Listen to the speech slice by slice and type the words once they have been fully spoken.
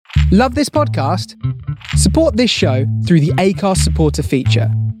Love this podcast? Support this show through the Acast supporter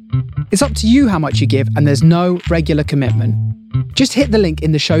feature. It's up to you how much you give, and there's no regular commitment. Just hit the link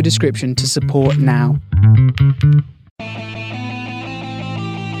in the show description to support now.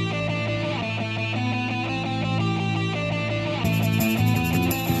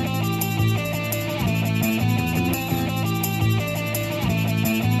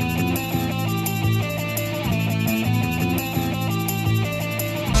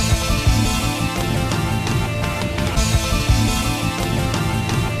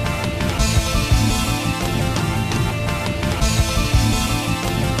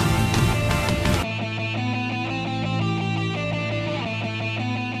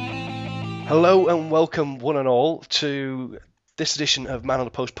 Hello and welcome one and all to this edition of Man on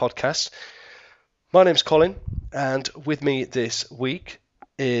the Post podcast. My name's Colin, and with me this week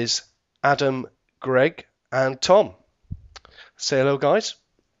is Adam, Greg and Tom. Say hello, guys.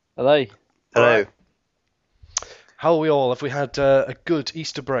 Hello. Hello. How are we all? Have we had a good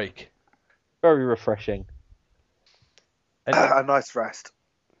Easter break? Very refreshing. A nice rest.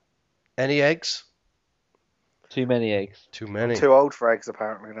 Any eggs? Too many eggs. Too many. Too old for eggs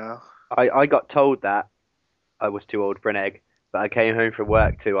apparently now. I got told that I was too old for an egg, but I came home from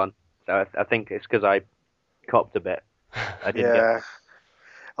work to one. So I think it's because I copped a bit. I didn't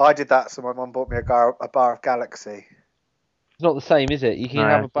I did that, so my mum bought me a bar of Galaxy. It's not the same, is it? You can No,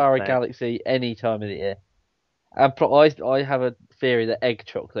 have a it's bar not of the same. Galaxy any time of the year. And I have a theory that egg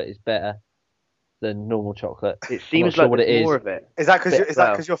chocolate is better than normal chocolate. It seems sure like what there's it is. more of it. Is that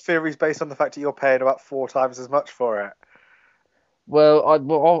Well- because your theory is based on the fact that you're paying about 4 times as much for it? Well, I'm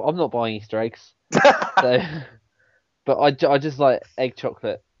not buying Easter eggs. So, but I just like egg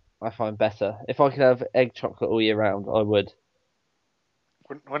chocolate. I find better. If I could have egg chocolate all year round, I would.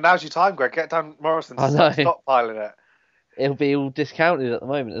 Well, now's your time, Greg. Get down Morrison's I and know. stop stockpiling it. It'll be all discounted at the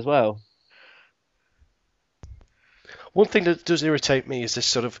moment as well. One thing that does irritate me is this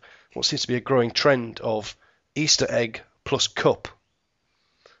sort of what seems to be a growing trend of Easter egg plus cup.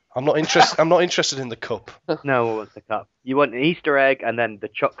 I'm not interested in the cup. No one wants the cup. You want an Easter egg and then the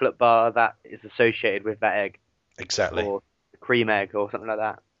chocolate bar that is associated with that egg. Exactly. Or the cream egg or something like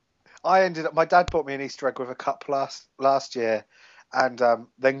that. My dad bought me an Easter egg with a cup last year, and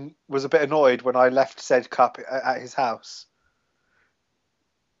then was a bit annoyed when I left said cup at his house.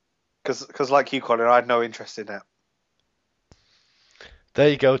 Because like you, Colin, I had no interest in it. There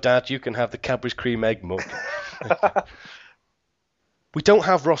you go, Dad. You can have the Cadbury's cream egg mug. We don't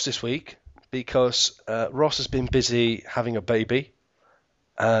have Ross this week because Ross has been busy having a baby.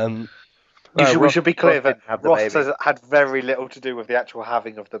 We should be clear Ross that didn't have the Ross baby. has had very little to do with the actual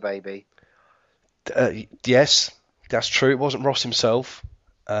having of the baby. Yes, that's true. It wasn't Ross himself.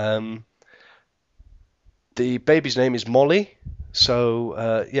 The baby's name is Molly.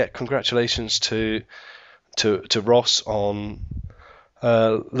 So congratulations to Ross on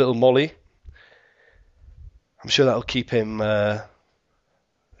little Molly. I'm sure that'll keep him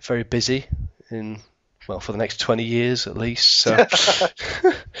very busy for the next 20 years at least. So.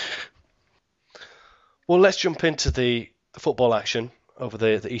 Well, let's jump into the football action over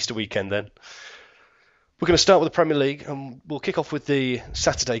the Easter weekend then. We're going to start with the Premier League and we'll kick off with the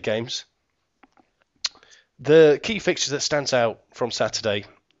Saturday games. The key fixture that stands out from Saturday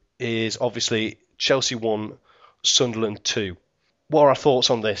is obviously Chelsea 1, Sunderland 2. What are our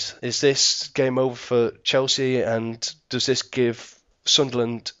thoughts on this? Is this game over for Chelsea, and does this give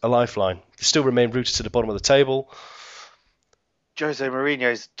Sunderland a lifeline? They still remain rooted to the bottom of the table. Jose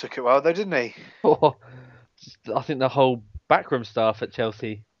Mourinho took it well, though, didn't he? I think the whole backroom staff at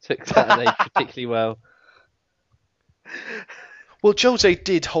Chelsea took Saturday particularly well. Well, Jose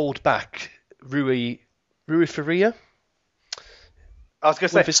did hold back Rui Faria. I was going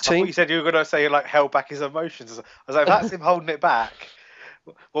to say, With his I thought team? you said you were going to say like held back his emotions. I was like, if that's him holding it back.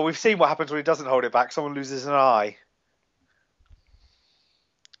 Well, we've seen what happens when he doesn't hold it back. Someone loses an eye.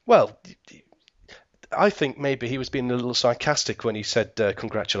 Well, I think maybe he was being a little sarcastic when he said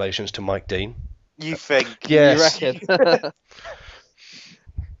congratulations to Mike Dean. You think? Yes. You reckon?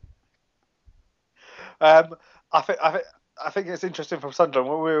 I think it's interesting from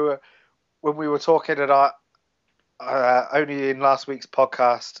Sunderland when we were talking at our only in last week's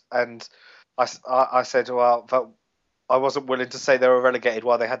podcast, and I said, well, that I wasn't willing to say they were relegated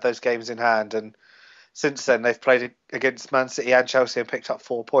while they had those games in hand, and since then they've played against Man City and Chelsea and picked up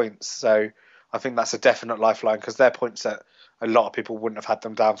 4 points. So I think that's a definite lifeline, because they're points that a lot of people wouldn't have had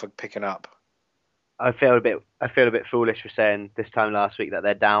them down for picking up. I feel a bit foolish for saying this time last week that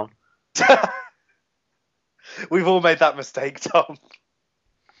they're down. We've all made that mistake, Tom.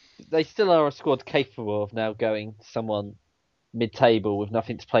 They still are a squad capable of now going to someone mid-table with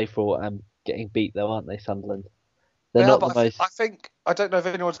nothing to play for and getting beat, though, aren't they, Sunderland? They're Yeah, not but the most. I think I don't know if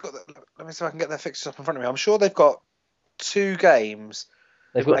anyone's got. Let me see if I can get their fixtures up in front of me. I'm sure they've got 2 games.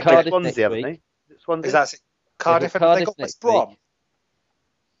 They've got Against Cardiff Swansea, next haven't week. they? Swansea? Is that Cardiff? And Cardiff they got next West Brom. week.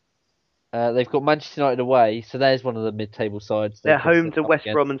 They've got Manchester United away, so there's one of the mid-table sides. They're they could home slip to up West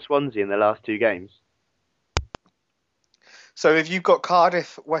against. Brom and Swansea in their last 2 games. So if you've got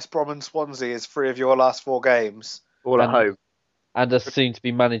Cardiff, West Brom, and Swansea as 3 of your last 4 games, All at And- home. And a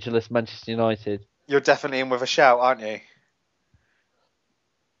soon-to-be managerless Manchester United. you're definitely in with a shout, aren't you?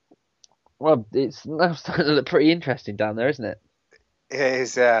 Well, it's now starting to look pretty interesting down there, isn't it? It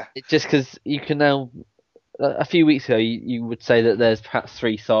is, yeah. It's just because you can now. A few weeks ago, you would say that there's perhaps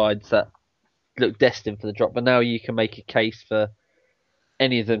 3 sides that look destined for the drop, but now you can make a case for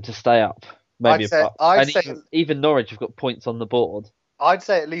any of them to stay up. Maybe I'd say even Norwich have got points on the board. I'd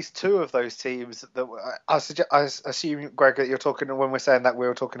say at least 2 of those teams that I assume, Greg, that you're talking when we're saying that we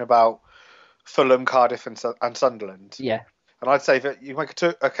were talking about Fulham, Cardiff, and Sunderland. Yeah, And I'd say that you make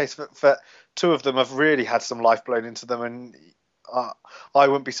a case for 2 of them have really had some life blown into them, and I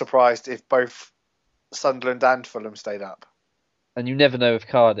wouldn't be surprised if both Sunderland and Fulham stayed up. and you never know with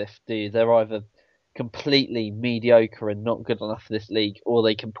Cardiff, do you? They're either completely mediocre and not good enough for this league, or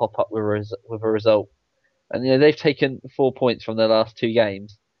they can pop up with a result. And they've taken 4 points from their last 2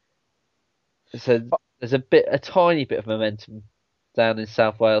 games. So there's a tiny bit of momentum down in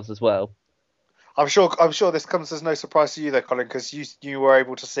South Wales as well. I'm sure this comes as no surprise to you though, Colin, because you were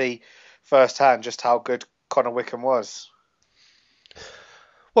able to see firsthand just how good Connor Wickham was.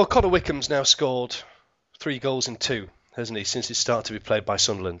 Well, Connor Wickham's now scored 3 goals in 2, hasn't he, since it started to be played by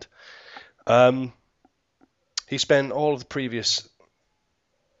Sunderland. He spent all of the previous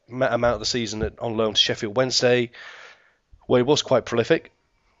amount of the season on loan to Sheffield Wednesday, where he was quite prolific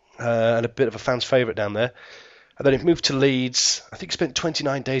and a bit of a fan's favourite down there. And then he moved to Leeds. I think he spent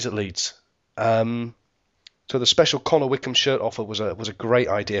 29 days at Leeds. So the special Connor Wickham shirt offer was a great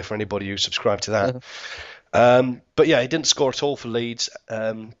idea for anybody who subscribed to that. But yeah, he didn't score at all for Leeds.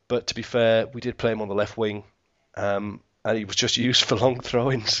 But to be fair, we did play him on the left wing, and he was just used for long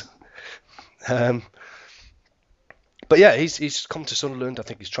throw-ins. But yeah, he's come to Sunderland. I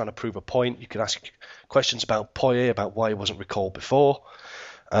think he's trying to prove a point. You can ask questions about Poyet, about why he wasn't recalled before.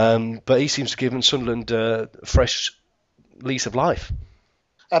 But he seems to have given Sunderland a fresh lease of life.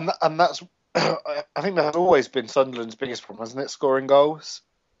 And that's I think that's always been Sunderland's biggest problem, hasn't it? Scoring goals.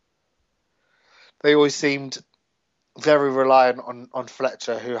 They always seemed very reliant on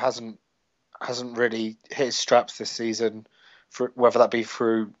Fletcher, who hasn't really hit his straps this season, for whether that be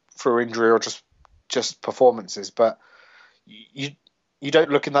through injury or just performances. But you don't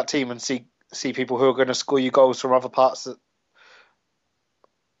look in that team and see people who are going to score you goals from other parts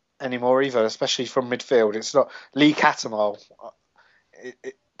anymore either, especially from midfield. It's not Lee Cattermole.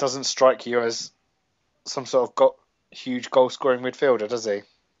 It doesn't strike you as some sort of huge goal-scoring midfielder, does he?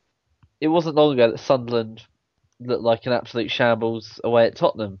 It wasn't long ago that Sunderland looked like an absolute shambles away at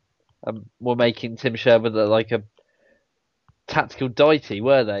Tottenham. Were making Tim Sherwood look like a tactical deity,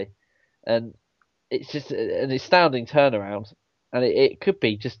 were they? And it's just an astounding turnaround. And it could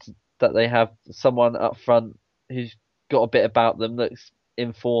be just that they have someone up front who's got a bit about them that's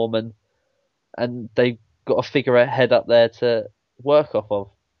in form, and they've got a figurehead up there to work off of.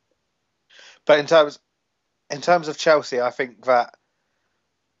 But in terms of Chelsea, I think that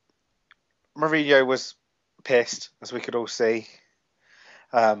Mourinho was pissed, as we could all see.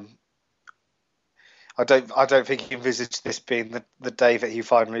 I don't think he envisaged this being the day that he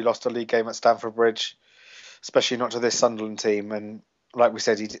finally lost a league game at Stamford Bridge, especially not to this Sunderland team. And like we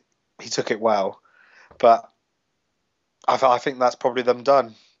said, he took it well, but I think that's probably them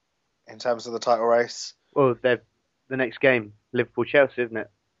done in terms of the title race. Well, they're the next game, Liverpool-Chelsea, isn't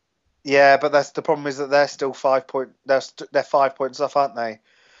it? Yeah, but that's the problem, is that they're still 5 point. They're 5 points off, aren't they?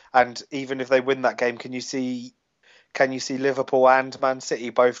 And even if they win that game, can you see Liverpool and Man City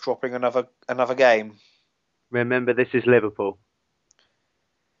both dropping another game? Remember, this is Liverpool.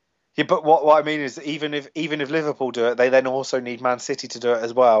 Yeah, but what I mean is, even if Liverpool do it, they then also need Man City to do it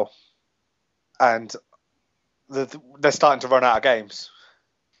as well, and they're starting to run out of games.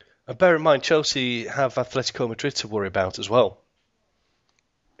 And bear in mind, Chelsea have Atletico Madrid to worry about as well.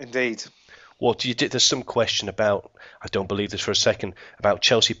 Indeed. There's some question about, I don't believe this for a second, about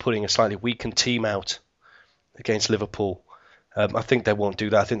Chelsea putting a slightly weakened team out against Liverpool. I think they won't do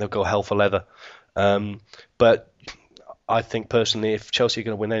that. I think they'll go hell for leather. But I think personally, if Chelsea are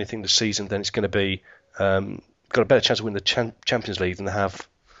going to win anything this season, then it's going to be got a better chance of winning the Champions League than they have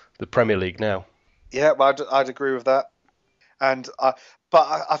the Premier League now. Yeah, I'd agree with that. And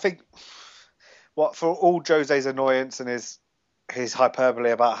but I think for all Jose's annoyance and his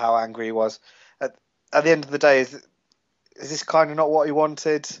hyperbole about how angry he was. At the end of the day, is this kind of not what he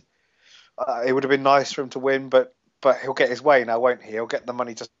wanted? It would have been nice for him to win, but he'll get his way now, won't he? He'll get the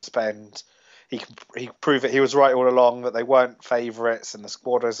money to spend. He can prove it. He was right all along that they weren't favourites and the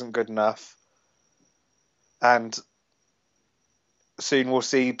squad isn't good enough. And soon we'll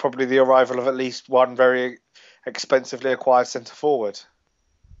see probably the arrival of at least one very expensively acquired centre forward.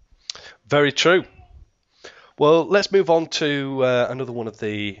 Very true. Well, let's move on to another one of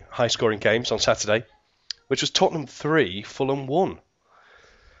the high-scoring games on Saturday, which was Tottenham 3, Fulham 1.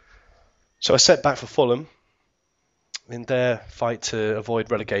 So a setback for Fulham in their fight to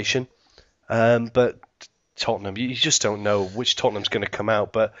avoid relegation. But Tottenham, you just don't know which Tottenham's going to come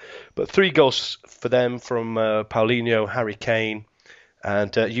out. But 3 goals for them from Paulinho, Harry Kane,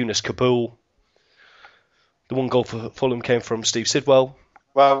 and Yunus Kabul. The 1 goal for Fulham came from Steve Sidwell.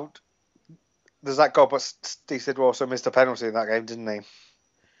 Well, there's that goal, but Steve Sidwell also missed a penalty in that game, didn't he?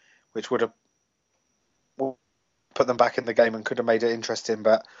 Which would have put them back in the game and could have made it interesting.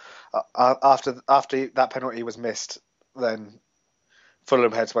 But after that penalty was missed, then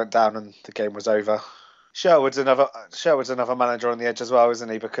Fulham heads went down and the game was over. Sherwood's another manager on the edge as well, isn't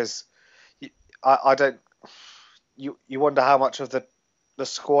he? Because you wonder how much of the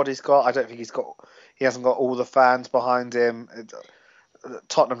squad he's got. I don't think he hasn't got all the fans behind him.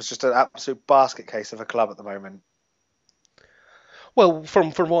 Tottenham's just an absolute basket case of a club at the moment. Well,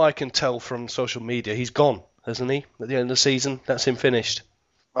 from what I can tell from social media, he's gone, hasn't he? At the end of the season, that's him finished.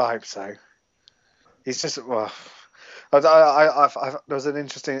 I hope so. He's just there was an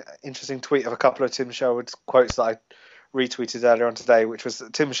interesting tweet of a couple of Tim Sherwood's quotes that I retweeted earlier on today, which was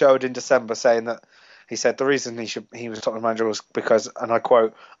Tim Sherwood in December saying that he said the reason he was Tottenham manager was because, and I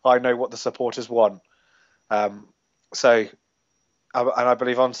quote, "I know what the supporters want." And I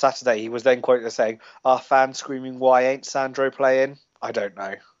believe on Saturday he was then quoted as saying, "Are fans screaming, 'Why ain't Sandro playing?' I don't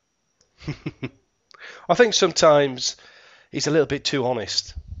know." I think sometimes he's a little bit too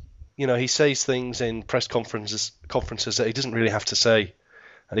honest. You know, he says things in press conferences that he doesn't really have to say,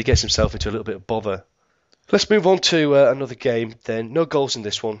 and he gets himself into a little bit of bother. Let's move on to another game then. No goals in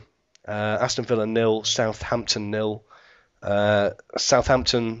this one. Aston Villa 0, Southampton 0.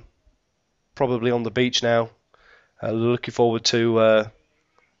 Southampton probably on the beach now. Looking forward to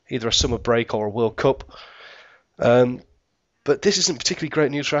either a summer break or a World Cup. But this isn't particularly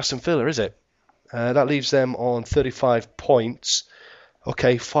great news for Aston Villa, is it? That leaves them on 35 points.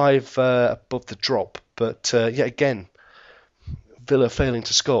 Okay, 5 above the drop. But yet again, Villa failing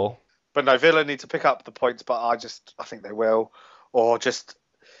to score. But no, Villa need to pick up the points, but I think they will. Or just,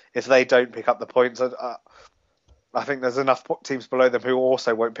 if they don't pick up the points, I think there's enough teams below them who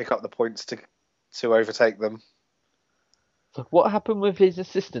also won't pick up the points to overtake them. So what happened with his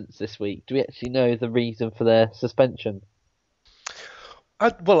assistants this week? Do we actually know the reason for their suspension? I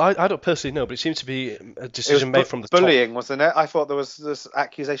don't personally know, but it seems to be a decision made from the bullying, top. Wasn't it? I thought there was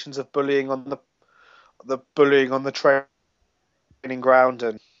accusations of bullying on the training ground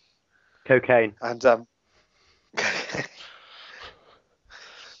and cocaine and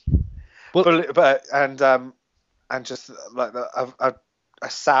and just like a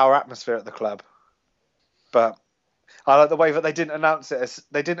sour atmosphere at the club. But I like the way that they didn't announce it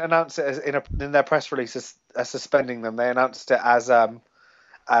as in their press release as suspending them. They announced it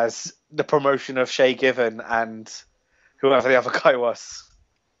as the promotion of Shay Given and whoever the other guy was.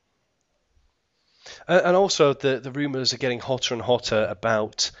 And also the rumours are getting hotter and hotter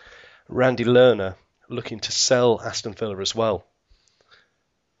about Randy Lerner looking to sell Aston Villa as well.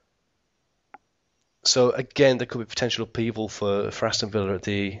 So again, there could be potential upheaval for Aston Villa at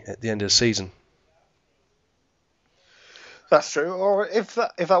the end of the season. That's true. Or if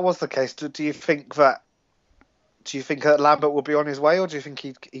that was the case, do you think that Lambert will be on his way, or do you think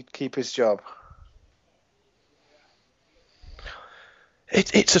he'd keep his job?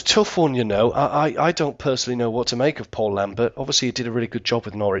 It's a tough one, you know. I don't personally know what to make of Paul Lambert. Obviously, he did a really good job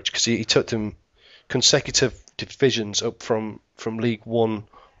with Norwich because he took them consecutive divisions up from League One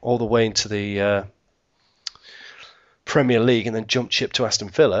all the way into the Premier League and then jumped ship to Aston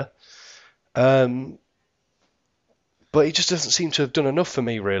Villa. But he just doesn't seem to have done enough for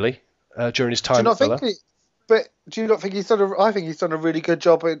me, really, during his time at Villa. Do you not think he's done I think he's done a really good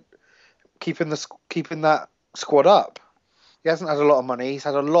job in keeping that squad up. He hasn't had a lot of money. He's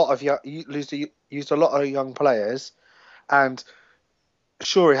had a lot of used a lot of young players, and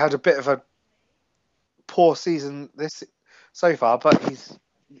sure, he had a bit of a poor season so far. But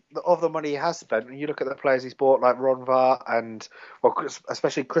of the money he has spent, when you look at the players he's bought, like Ronvar and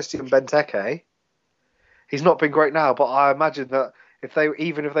especially Christian Benteke, he's not been great now. But I imagine that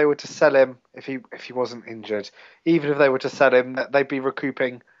even if they were to sell him, if he wasn't injured, even if they were to sell him, they'd be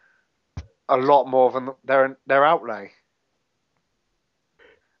recouping a lot more than their outlay.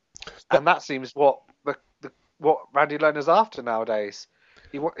 And that seems what Randy Lerner's after nowadays.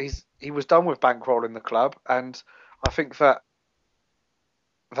 He was done with bankrolling the club, and I think that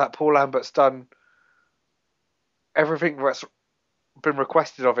Paul Lambert's done everything that's been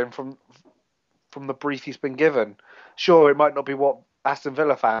requested of him from the brief he's been given. Sure, it might not be what Aston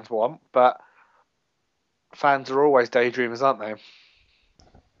Villa fans want, but fans are always daydreamers, aren't they?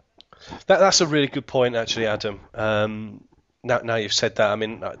 That's a really good point, actually, Adam. Now you've said that, I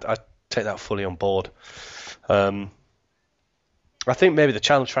mean, I take that fully on board. I think maybe the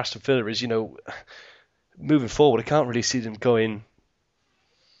challenge for Aston Villa is, moving forward, I can't really see them going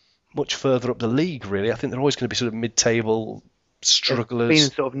much further up the league, really. I think they're always going to be sort of mid-table strugglers. They've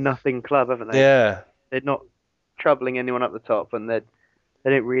been sort of nothing club, haven't they? Yeah. They're not troubling anyone up the top, and they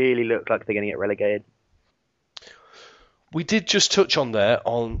don't really look like they're going to get relegated. We did just touch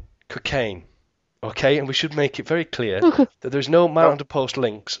on cocaine, okay? And we should make it very clear that there's no man-under-post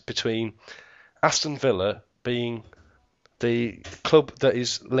links between Aston Villa being the club that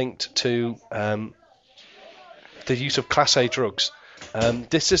is linked to the use of Class A drugs.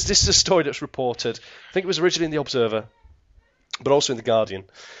 This is a story that's reported, I think it was originally in The Observer, but also in The Guardian,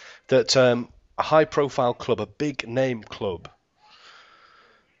 that a high-profile club, a big-name club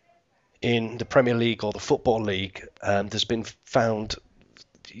in the Premier League or the Football League, there's been found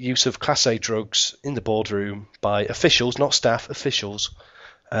use of Class A drugs in the boardroom by officials, not staff, officials,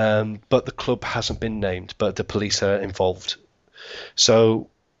 but the club hasn't been named, but the police are involved. So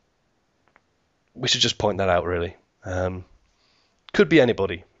we should just point that out, really. Could be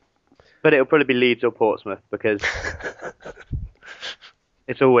anybody. But it'll probably be Leeds or Portsmouth, because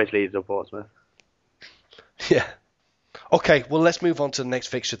it's always Leeds or Portsmouth. Yeah. Okay, well, let's move on to the next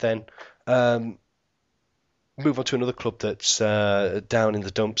fixture then. Move on to another club that's down in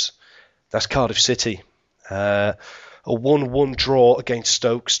the dumps. That's Cardiff City. A 1-1 draw against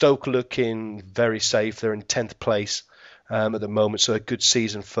Stoke. Stoke looking very safe. They're in 10th place at the moment, so a good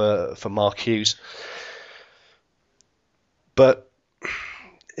season for Mark Hughes. But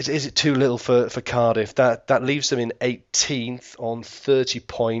is it too little for Cardiff? That leaves them in 18th on 30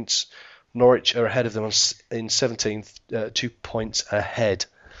 points. Norwich are ahead of them in 17th, 2 points ahead.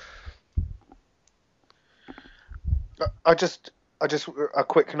 I just a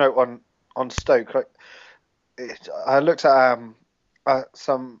quick note on Stoke. I looked at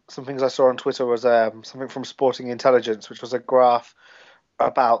some things I saw on Twitter was something from Sporting Intelligence, which was a graph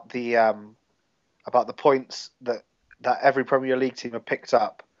about the points that every Premier League team have picked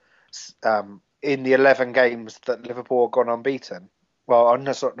up in the 11 games that Liverpool have gone unbeaten. Well,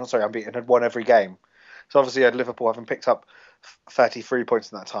 not sorry, unbeaten, had won every game. So obviously, had Liverpool having picked up 33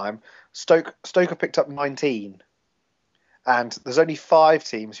 points in that time. Stoke have picked up 19, and there's only 5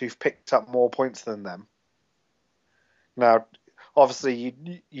 teams who've picked up more points than them. Now, obviously,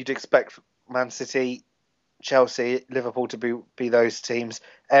 you'd expect Man City, Chelsea, Liverpool to be those teams.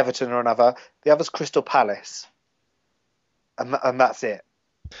 Everton or another. The other's Crystal Palace, and that's it.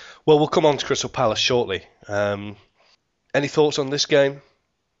 Well, we'll come on to Crystal Palace shortly. Any thoughts on this game?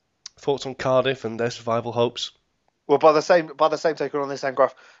 Thoughts on Cardiff and their survival hopes? Well, by the same token on this end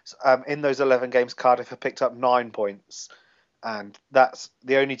graph, in those 11 games, Cardiff have picked up 9 points, and that's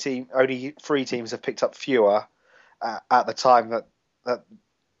the only 3 teams have picked up fewer at the time that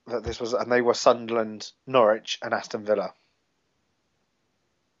this was, and they were Sunderland, Norwich, and Aston Villa.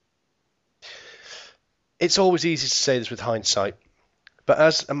 It's always easy to say this with hindsight, but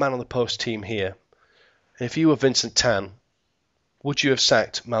as a man on the post team here, if you were Vincent Tan, would you have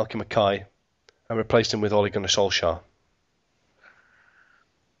sacked Malcolm Mackay and replaced him with Ole Gunnar Solskjaer?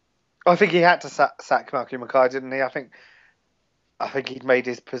 I think he had to sack Malcolm Mackay, didn't he? I think he'd made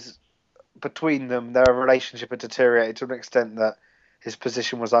between them, their relationship had deteriorated to an extent that his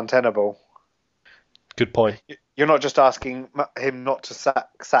position was untenable. Good point. You're not just asking him not to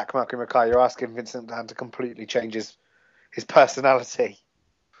sack Malcolm Mackay, you're asking Vincent Tan to completely change his personality.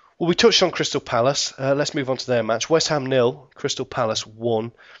 Well, we touched on Crystal Palace. Let's move on to their match. West Ham 0, Crystal Palace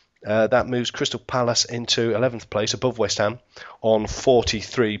 1. That moves Crystal Palace into 11th place above West Ham on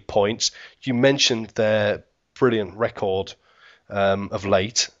 43 points. You mentioned their brilliant record of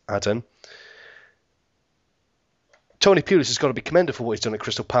late, Adam. Tony Pulis has got to be commended for what he's done at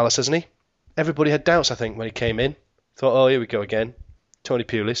Crystal Palace, hasn't he? Everybody had doubts, I think, when he came in. Thought, oh, here we go again. Tony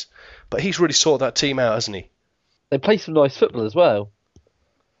Pulis. But he's really sorted that team out, hasn't he? They play some nice football as well.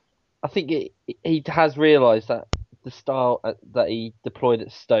 I think he has realised that the style that he deployed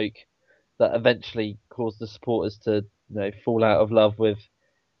at Stoke that eventually caused the supporters to fall out of love with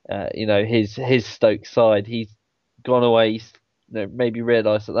his Stoke side. He's gone away. He's maybe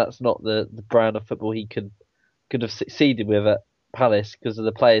realised that that's not the brand of football he could have succeeded with at Palace because of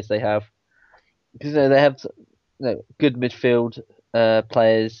the players they have. Because they have good midfield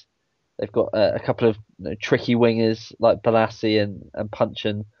players. They've got a couple of tricky wingers like Balassi and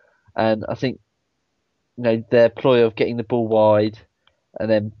Punchin, and I think their ploy of getting the ball wide and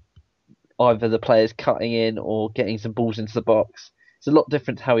then either the players cutting in or getting some balls into the box. It's a lot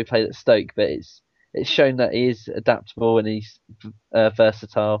different to how he played at Stoke, but it's shown that he is adaptable and he's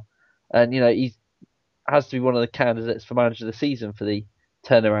versatile, and he has to be one of the candidates for manager of the season for the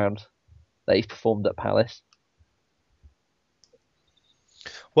turnaround that he's performed at Palace.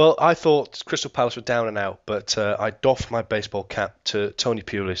 Well, I thought Crystal Palace were down and out, but I doff my baseball cap to Tony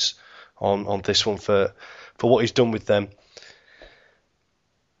Pulis on this one for what he's done with them.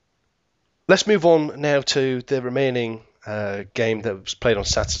 Let's move on now to the remaining game that was played on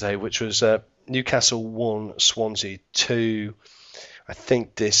Saturday, which was Newcastle 1, Swansea 2. I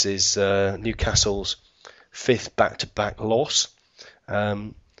think this is Newcastle's 5th back-to-back loss.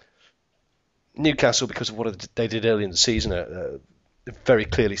 Newcastle, because of what they did early in the season, are very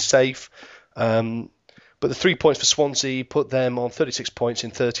clearly safe. But the 3 points for Swansea put them on 36 points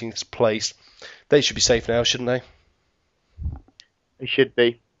in 13th place. They should be safe now, shouldn't they? They should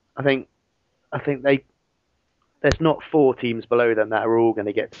be. I think there's not 4 teams below them that are all going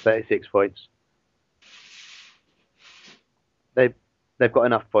to get to 36 points. They've got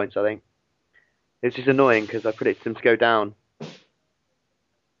enough points, I think. It's just annoying because I predicted them to go down.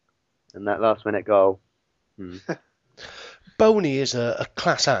 And that last minute goal. Boney is a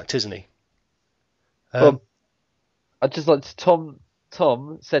class act, isn't he? Well, I'd just like to...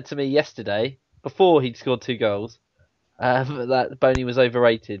 Tom said to me yesterday, before he'd scored 2 goals, that Boney was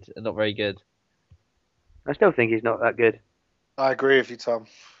overrated and not very good. I still think he's not that good. I agree with you, Tom.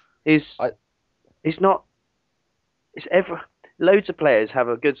 He's not... Loads of players have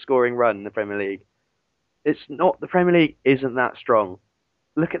a good scoring run in the Premier League. The Premier League isn't that strong.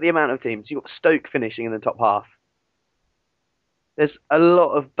 Look at the amount of teams. You've got Stoke finishing in the top half. There's a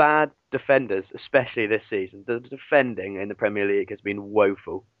lot of bad defenders, especially this season. The defending in the Premier League has been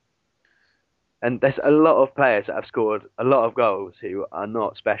woeful. And there's a lot of players that have scored a lot of goals who are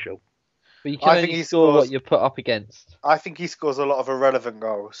not special. But you can only score what you're put up against. I think he scores a lot of irrelevant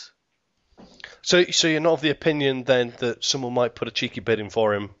goals. So you're not of the opinion then that someone might put a cheeky bid in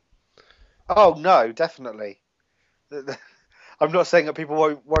for him? Oh no, definitely. I'm not saying that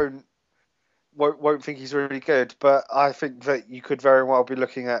people won't think he's really good, but I think that you could very well be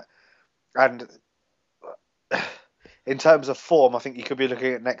looking at, and in terms of form, I think you could be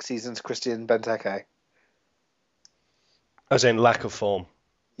looking at next season's Christian Benteke. As in lack of form?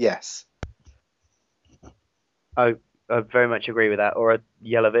 Yes. I very much agree with that. Or a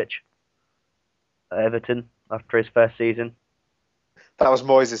Jelavic at Everton after his first season. That was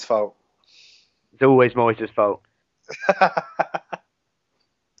Moyes' fault. It's always Moyes' fault.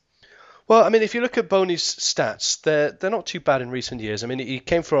 Well, I mean, if you look at Boney's stats, they're not too bad in recent years. I mean, he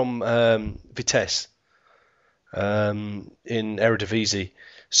came from Vitesse in Eredivisie,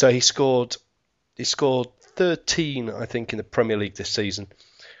 so he scored 13, I think, in the Premier League this season.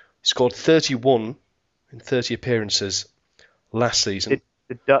 He scored 31 in 30 appearances last season.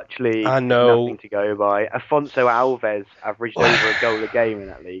 The Dutch league, I know. Nothing to go by. Afonso Alves averaged over a goal a game in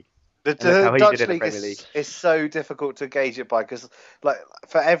that league. The Dutch league is so difficult to gauge it by because, like,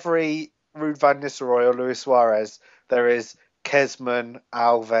 for every Ruud van Nistelrooy or Luis Suarez, there is Kezman,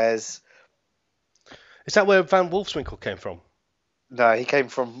 Alves. Is that where Van Wolfswinkel came from? No, he came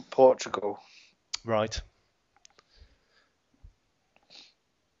from Portugal. Right.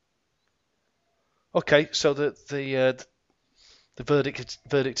 Okay, so the verdict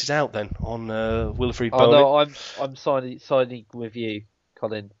is out then on Wilfried Boney. Oh no, I'm siding with you,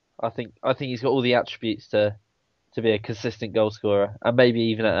 Colin. I think he's got all the attributes to be a consistent goal scorer, and maybe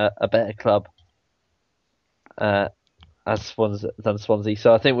even at a better club as Swansea.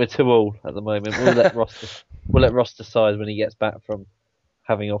 So I think we're 2-2 at the moment. We'll let Ross decide when he gets back from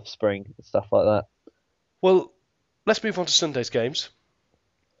having offspring and stuff like that. Well, let's move on to Sunday's games.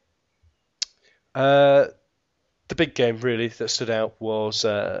 The big game really that stood out was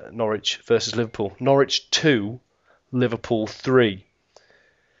Norwich versus Liverpool. Norwich 2, Liverpool 3.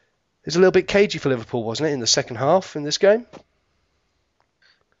 It was a little bit cagey for Liverpool, wasn't it, in the second half in this game?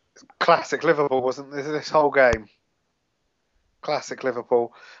 Classic Liverpool, wasn't this whole game? Classic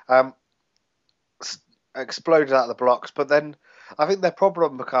Liverpool. Exploded out of the blocks, but then I think their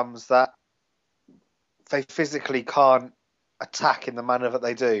problem becomes that they physically can't attack in the manner that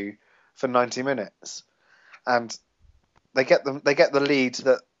they do for 90 minutes. And they get the lead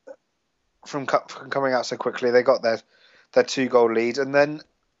that from coming out so quickly. They got their 2-goal lead, and then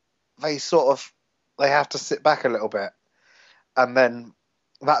they have to sit back a little bit, and then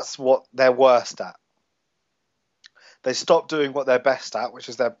that's what they're worst at. They stop doing what they're best at, which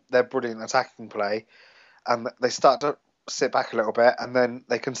is their brilliant attacking play, and they start to sit back a little bit, and then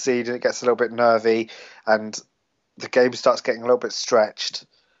they concede, and it gets a little bit nervy, and the game starts getting a little bit stretched,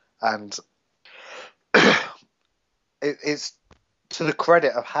 and it's to the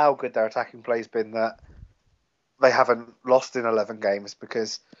credit of how good their attacking play's been that they haven't lost in 11 games,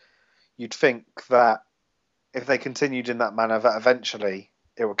 because you'd think that if they continued in that manner, that eventually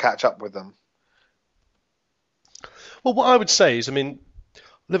it would catch up with them. Well, what I would say is, I mean,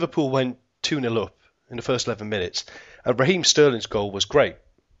 Liverpool went 2-0 up in the first 11 minutes, and Raheem Sterling's goal was great.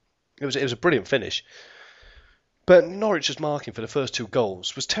 It was a brilliant finish. But Norwich's marking for the first 2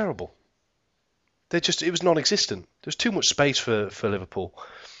 goals was terrible. It was non-existent. There was too much space for Liverpool.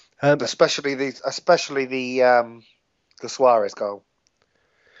 Especially the Suarez goal.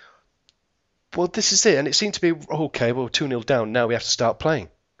 Well, this is it, and it seemed to be, okay, well, 2-0 down, now we have to start playing.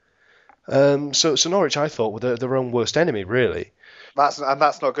 So Norwich, I thought, were their own worst enemy, really. That's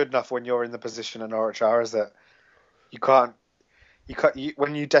not good enough when you're in the position that Norwich are, is it?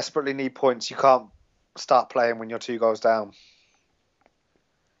 When you desperately need points, you can't start playing when you're 2 goals down.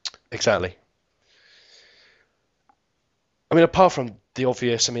 Exactly. I mean, apart from the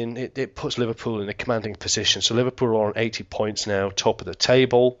obvious, I mean, it puts Liverpool in a commanding position. So Liverpool are on 80 points now, top of the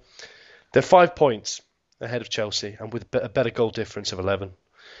table. They're 5 points ahead of Chelsea, and with a better goal difference of 11.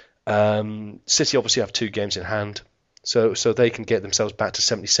 City obviously have 2 games in hand, so they can get themselves back to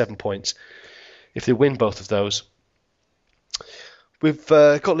 77 points if they win both of those. We've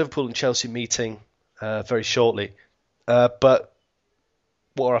got Liverpool and Chelsea meeting very shortly, but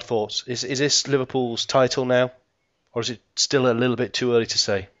what are our thoughts? Is this Liverpool's title now, or is it still a little bit too early to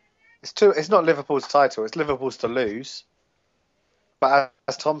say? It's not Liverpool's title. It's Liverpool's to lose. But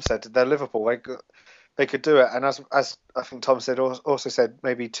as Tom said, they're Liverpool. They could do it, and as I think Tom also said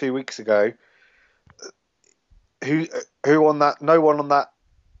maybe 2 weeks ago, who on that? No one on that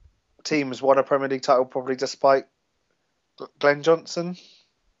team has won a Premier League title, probably despite Glenn Johnson.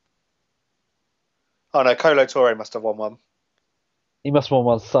 Oh no, Kolo Touré must have won one. He must have won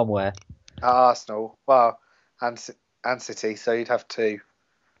one somewhere. At Arsenal, well, and City, so you'd have 2.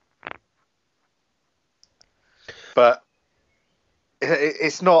 But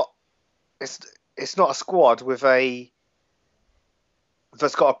it's not a squad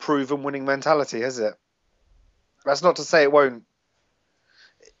that's got a proven winning mentality, is it? That's not to say it won't.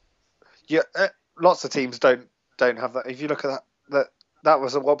 Yeah, lots of teams don't have that. If you look at that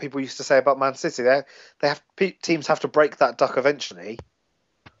was what people used to say about Man City. Teams have to break that duck eventually,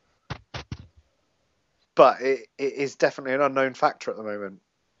 but it is definitely an unknown factor at the moment.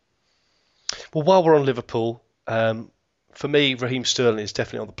 Well, while we're on Liverpool, for me, Raheem Sterling is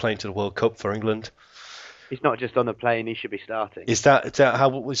definitely on the plane to the World Cup for England. He's not just on the plane; he should be starting. Is that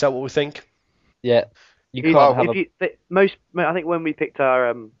what we think? Yeah, I think when we picked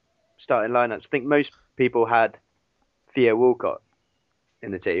our starting lineups, I think most people had Theo Walcott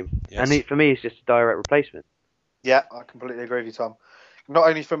in the team, yes. And for me, he's just a direct replacement. Yeah, I completely agree with you, Tom. Not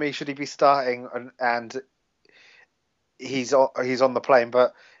only for me should he be starting, and he's on the plane,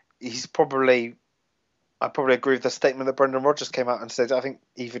 but I probably agree with the statement that Brendan Rodgers came out and said, I think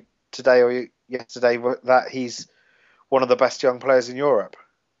either today or yesterday, that he's one of the best young players in Europe.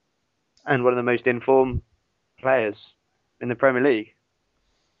 And one of the most informed players in the Premier League.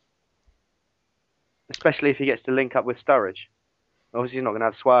 Especially if he gets to link up with Sturridge. Obviously he's not going to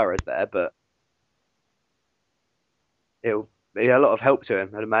have Suarez there, but it'll be a lot of help to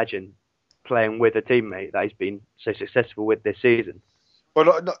him, I'd imagine, playing with a teammate that he's been so successful with this season.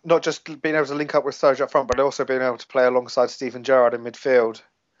 Well, not just being able to link up with Sturridge up front, but also being able to play alongside Steven Gerrard in midfield.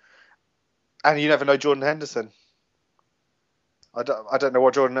 And you never know Jordan Henderson. I don't know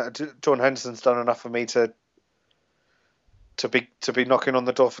what Jordan Henderson's done enough for me to be knocking on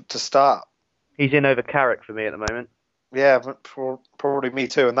the door to start. He's in over Carrick for me at the moment. Yeah, probably me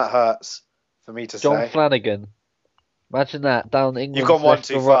too, and that hurts for me to say. John Flanagan. Imagine that down England. You've gone one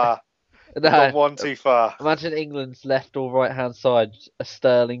too far. You've gone one too far. Imagine England's left or right hand side, a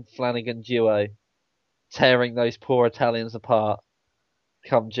Sterling Flanagan duo, tearing those poor Italians apart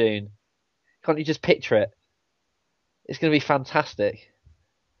come June. Can't you just picture it? It's going to be fantastic.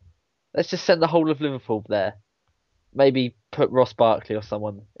 Let's just send the whole of Liverpool there. Maybe put Ross Barkley or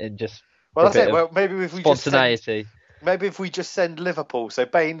someone in just. Well, that's it. Well, maybe if we spontaneity. Maybe if we just send Liverpool, so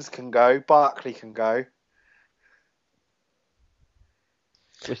Baines can go, Barkley can go.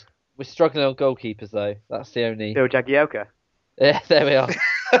 We're struggling on goalkeepers though. That's the only. Bill Jagielka. Yeah, there we are.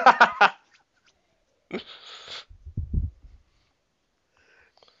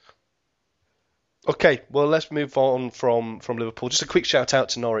 Okay, well, let's move on from Liverpool. Just a quick shout out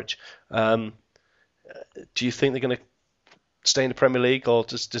to Norwich. Do you think they're going to stay in the Premier League, or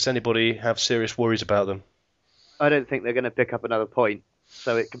does anybody have serious worries about them? I don't think they're going to pick up another point,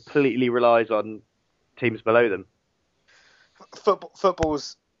 so it completely relies on teams below them.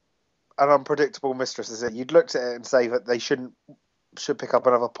 Football's an unpredictable mistress, is it? You'd look at it and say that they should pick up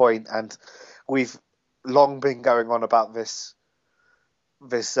another point, and we've long been going on about this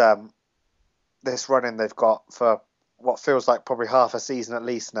run-in they've got for what feels like probably half a season at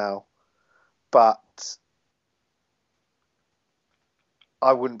least now. But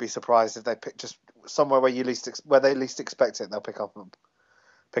I wouldn't be surprised if they pick just somewhere where they least expect it. They'll pick up a point.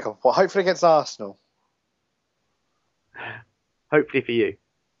 Hopefully against Arsenal. Hopefully for you.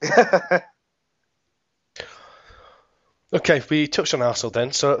 Okay, we touched on Arsenal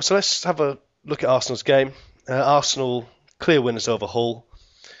then, so let's have a look at Arsenal's game. Arsenal clear winners over Hull,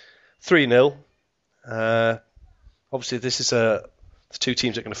 3-0. Obviously, this is the two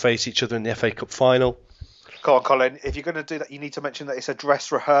teams that are going to face each other in the FA Cup final. Go on, Colin. If you're going to do that, you need to mention that it's a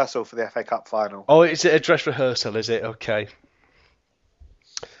dress rehearsal for the FA Cup final. Oh, is it a dress rehearsal, is it? Okay.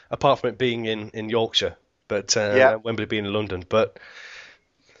 Apart from it being in Yorkshire, but Wembley being in London. But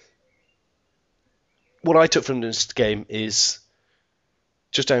what I took from this game is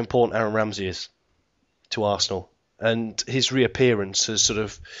just how important Aaron Ramsey is to Arsenal. And his reappearance has sort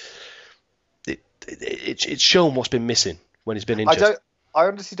of... It's shown what's been missing when he's been injured. I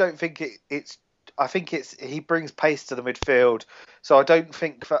honestly don't think it's... I think he brings pace to the midfield. So I don't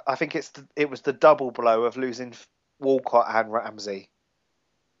think... I think it was the double blow of losing Walcott and Ramsey.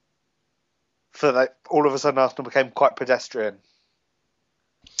 So that all of a sudden Arsenal became quite pedestrian.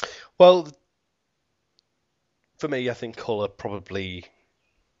 Well, for me, I think Hull are probably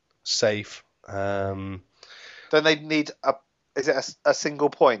safe. Don't they need a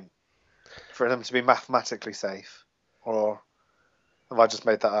single point for them to be mathematically safe? Or have I just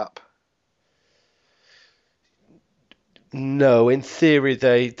made that up? No, in theory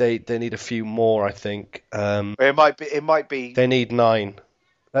they need a few more, I think. It might be they need 9.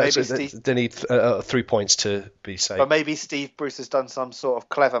 Maybe they need 3 points to be safe. But maybe Steve Bruce has done some sort of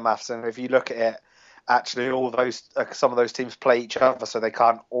clever maths, and if you look at it, actually some of those teams play each other, so they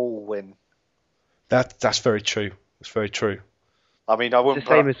can't all win. That's very true. It's very true. I mean, I wouldn't. It's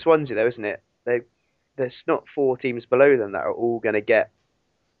the same as Swansea, though, isn't it? There's not 4 teams below them that are all going to get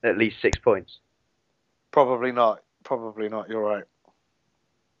at least 6 points. Probably not. You're right.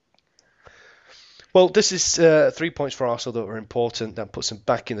 Well, this is 3 points for Arsenal that are important. That puts them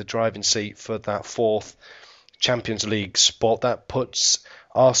back in the driving seat for that 4th Champions League spot. That puts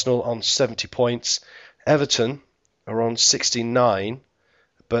Arsenal on 70 points. Everton are on 69,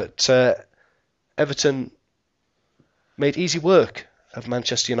 but Everton made easy work of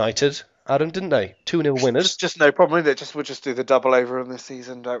Manchester United. Adam, didn't they? 2-0 winners. Just no problem with it. We'll just do the double over on this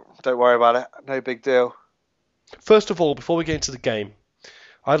season. Don't worry about it. No big deal. First of all, before we get into the game,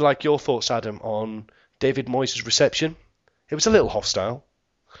 I'd like your thoughts, Adam, on David Moyes' reception. It was a little hostile.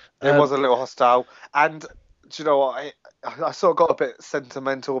 It was a little hostile, and do you know what? I sort of got a bit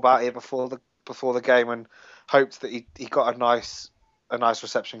sentimental about it before the game, and hoped that he got a nice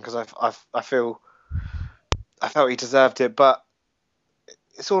reception, because I felt he deserved it. But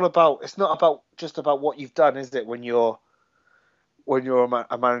it's not just about what you've done, is it? When you're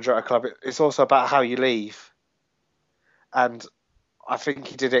a manager at a club, it's also about how you leave. And I think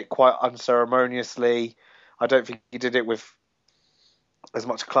he did it quite unceremoniously. I don't think he did it with as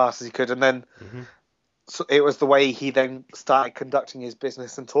much class as he could. And then so it was the way he then started conducting his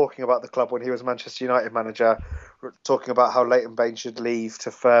business and talking about the club when he was Manchester United manager, talking about how Leighton Baines should leave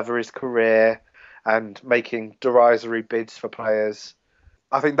to further his career and making derisory bids for players.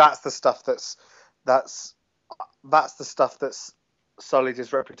 I think that's the stuff that's sullied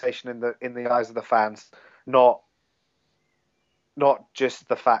his reputation in the eyes of the fans, not just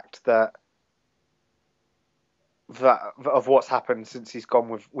the fact that of what's happened since he's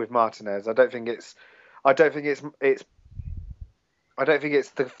gone with Martinez. I don't think it's the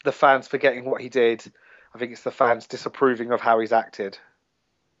fans forgetting what he did. I think it's the fans disapproving of how he's acted.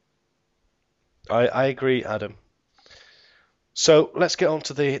 I agree, Adam. So let's get on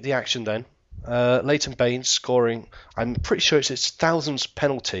to the action then. Leighton Baines scoring. I'm pretty sure it's his 1000th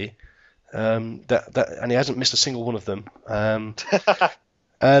penalty. And he hasn't missed a single one of them. Kevin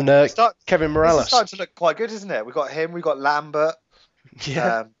Morales. It's starting to look quite good, isn't it? We've got him, we've got Lambert.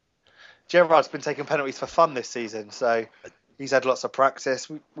 Yeah. Gerrard's been taking penalties for fun this season, so He's had lots of practice.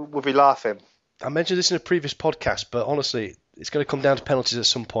 We'll be laughing. I mentioned this in a previous podcast, but honestly, it's going to come down to penalties at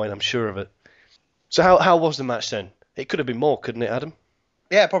some point. I'm sure of it. So how was the match then? It could have been more, couldn't it, Adam?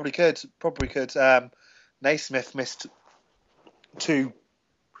 Yeah, probably could. Naismith missed two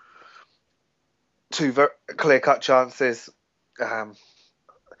clear-cut chances.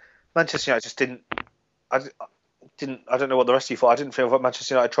 Manchester United just didn't. I don't know what the rest of you thought. I didn't feel that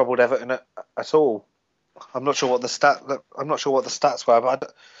Manchester United troubled Everton at all. I'm not sure what the stats were,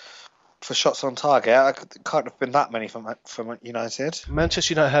 but for shots on target, it can't have been that many from United.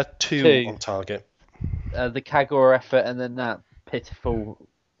 Manchester United had two on target. The Kagor effort and then that pitiful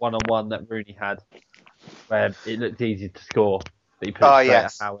one-on-one that Rooney had, where it looked easy to score, but he put it straight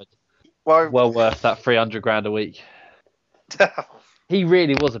at Howard. Well worth that $300,000 a week. He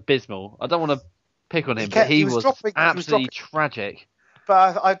really was abysmal. I don't want to pick on him, but he was absolutely tragic.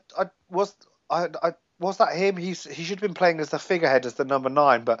 But was that him? He should have been playing as the figurehead, as the number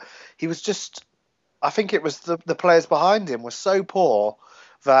 9, but he was just. I think it was the players behind him were so poor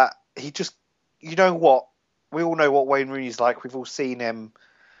that he just. You know what? We all know what Wayne Rooney's like. We've all seen him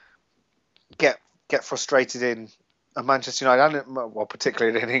get frustrated in a Manchester United, well,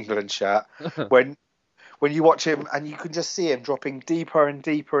 particularly in an England shirt, when you watch him and you can just see him dropping deeper and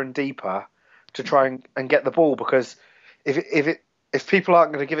deeper and deeper to try and get the ball, because if people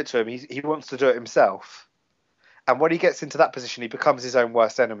aren't going to give it to him, he wants to do it himself. And when he gets into that position, he becomes his own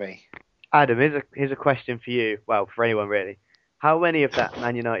worst enemy. Adam, here's a question for you. Well, for anyone really. How many of that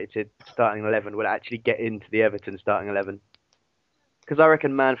Man United starting 11 would actually get into the Everton starting 11? Because I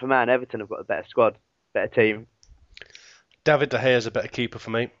reckon man for man, Everton have got a better squad, better team. David De Gea is a better keeper for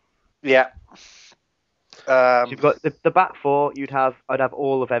me. Yeah. So you've got the back four. I'd have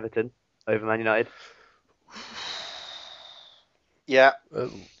all of Everton over Man United. Yeah.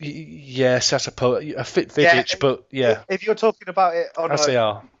 Yes, I suppose a fit Vidic, but yeah. If you're talking about it as they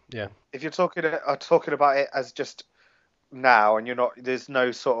are, yeah. If you're talking about it as just now, and there's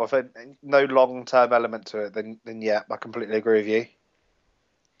no sort of no long-term element to it, then yeah, I completely agree with you.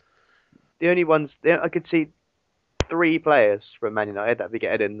 The only ones I could see 3 players from Man United that'd be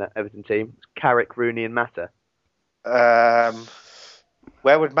getting in the Everton team: Carrick, Rooney, and Mata.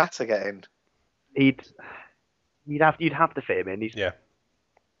 Where would Mata get in? You'd have to fit him in.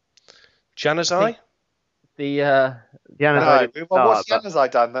 Januzaj? Januzaj. What's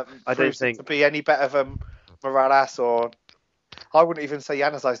Januzaj done that proves him to be any better than Morales? Or I wouldn't even say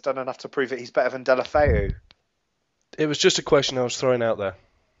Januzaj's done enough to prove that he's better than Deulofeu. It was just a question I was throwing out there.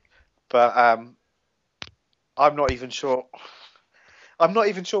 But I'm not even sure. I'm not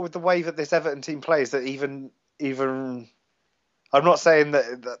even sure with the way that this Everton team plays that even. I'm not saying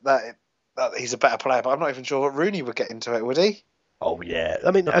that he's a better player, but I'm not even sure that Rooney would get into it, would he? Oh yeah.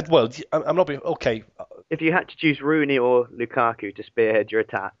 I mean, I'm not being okay. If you had to choose Rooney or Lukaku to spearhead your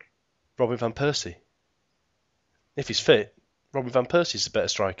attack, Robin van Persie. If he's fit, Robin van Persie's the better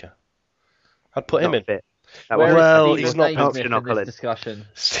striker. I'd put him in. Fit. Well, he's not in this discussion.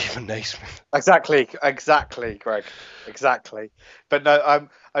 Stephen Naismith. Exactly, Greg. Exactly. But no,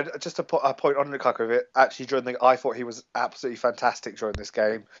 just to put a point on Lukaku. Actually, I thought he was absolutely fantastic during this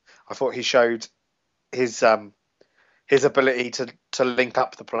game. I thought he showed his ability to link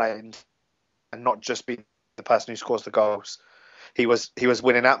up the play and not just be the person who scores the goals. He was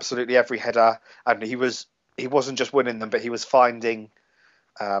winning absolutely every header, and he wasn't just winning them, but he was finding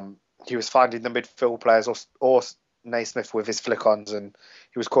the midfield players or Naismith with his flick-ons, and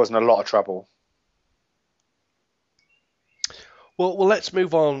he was causing a lot of trouble. Well, let's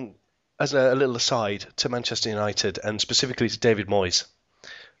move on as a little aside to Manchester United and specifically to David Moyes.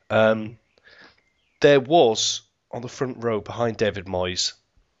 There was on the front row behind David Moyes.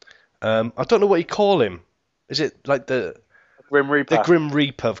 I don't know what you call him. Is it like the Grim Reaper? The Grim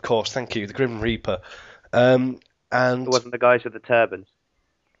Reaper, of course. Thank you, the Grim Reaper. And it wasn't the guys with the turbans.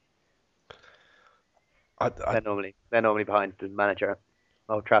 They're normally behind the manager at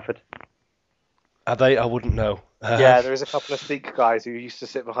Old Trafford. Are they? I wouldn't know. Yeah, there is a couple of Sikh guys who used to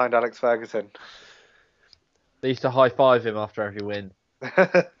sit behind Alex Ferguson. They used to high-five him after every win.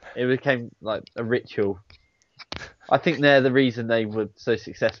 It became like a ritual. I think they're the reason they were so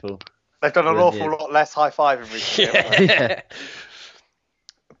successful. They've done an awful lot less high-fiving recently. Yeah.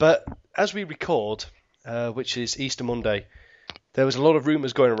 But as we record, which is Easter Monday, there was a lot of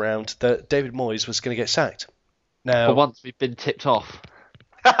rumours going around that David Moyes was going to get sacked. Now, for once, we've been tipped off.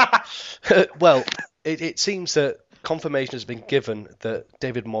 Well, it seems that confirmation has been given that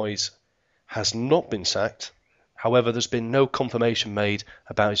David Moyes has not been sacked. However, there's been no confirmation made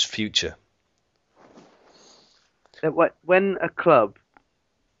about his future. When a club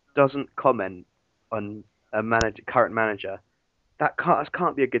doesn't comment on current manager, that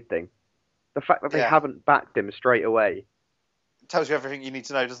can't be a good thing. The fact that they Yeah. haven't backed him straight away. It tells you everything you need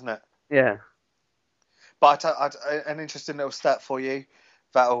to know, doesn't it? Yeah. But an interesting little stat for you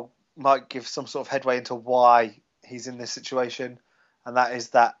that might give some sort of headway into why he's in this situation, and that is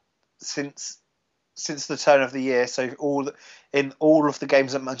that since the turn of the year, so in all of the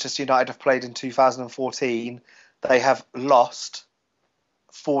games that Manchester United have played in 2014, they have lost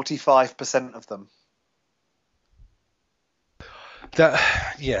 45% of them.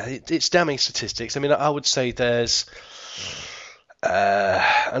 It's damning statistics. I mean, I would say there's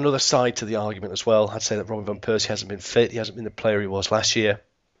another side to the argument as well. I'd say that Robin van Persie hasn't been fit. He hasn't been the player he was last year.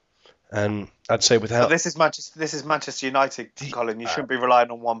 And I'd say without... But this is Manchester United, Colin. You shouldn't be relying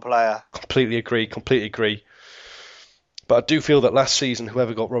on one player. Completely agree. But I do feel that last season,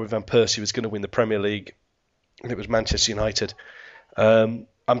 whoever got Robin van Persie was going to win the Premier League, and it was Manchester United. I'm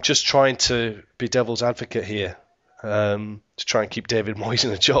just trying to be devil's advocate here, to try and keep David Moyes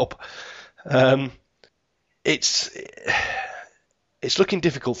in a job. It's looking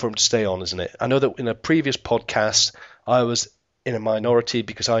difficult for him to stay on, isn't it? I know that in a previous podcast, I was in a minority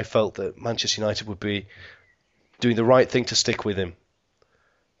because I felt that Manchester United would be doing the right thing to stick with him.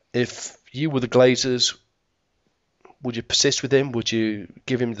 If you were the Glazers, would you persist with him? Would you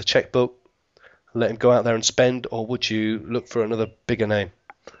give him the checkbook, let him go out there and spend, or would you look for another bigger name?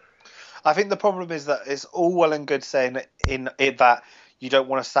 I think the problem is that it's all well and good saying that you don't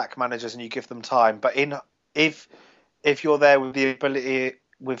want to sack managers and you give them time, but if you're there with the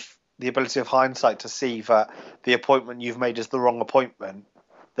ability of hindsight to see that the appointment you've made is the wrong appointment,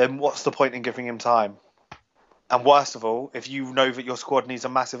 then what's the point in giving him time? And worst of all, if you know that your squad needs a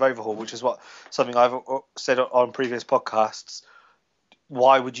massive overhaul, which is something I've said on previous podcasts,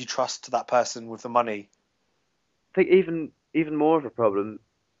 why would you trust that person with the money? I think even more of a problem,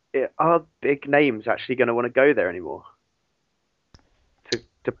 are big names actually going to want to go there anymore?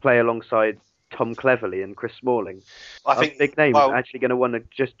 To play alongside Tom Cleverley and Chris Smalling. I think big names are actually going to want to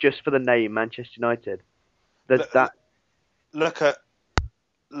just for the name Manchester United. Look at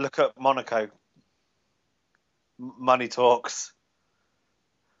Monaco. Money talks.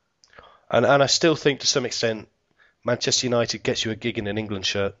 And I still think to some extent Manchester United gets you a gig in an England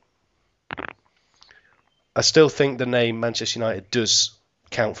shirt. I still think the name Manchester United does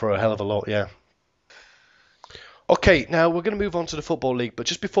count for a hell of a lot, yeah. Okay, now we're going to move on to the Football League, but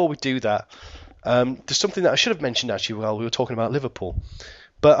just before we do that, there's something that I should have mentioned actually while we were talking about Liverpool.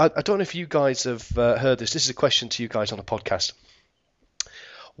 But I don't know if you guys have heard this. This is a question to you guys on the podcast.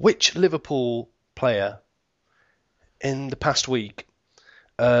 Which Liverpool player in the past week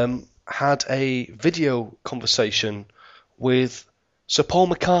had a video conversation with Sir Paul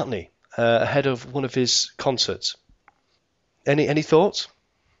McCartney ahead of one of his concerts? Any thoughts?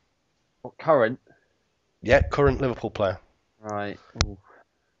 What, current? Yeah, current Liverpool player. Right. Ooh.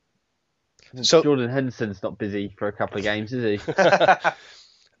 So Jordan Henderson's not busy for a couple of games, is he?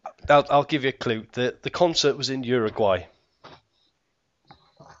 I'll give you a clue. The concert was in Uruguay.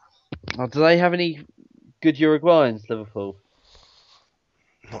 Oh, do they have any good Uruguayans, Liverpool?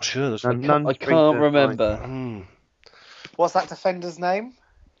 Not sure. There's None I spring can't to remember. What's that defender's name?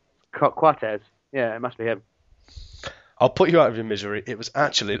 Quatez. Yeah, it must be him. I'll put you out of your misery. It was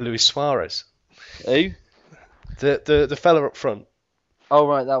actually Luis Suarez. Who? The fella up front. Oh,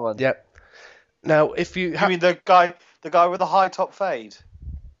 right, that one. Yep. Now, if you You mean the guy with the high top fade?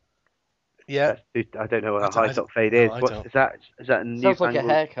 Yeah. I don't know what a I high top fade is. I What don't. is that? Is that a new? Sounds like a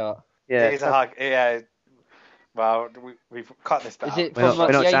haircut. Yeah. It is a high. Yeah. Well, we've cut this bit Is out. it We're from not, like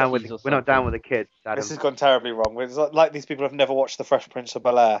we're not the down 80s with or we're not down with something? the kids, Adam. This has gone terribly wrong. It's like these people have never watched The Fresh Prince of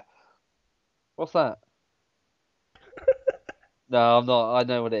Bel-Air. What's that? No, I'm not. I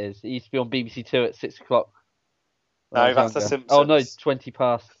know what it is. It used to be on BBC Two at 6 o'clock. when I No, was that's The younger. Oh no, Simpsons. 20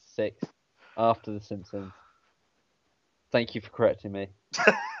 past 6 after The Simpsons. Thank you for correcting me.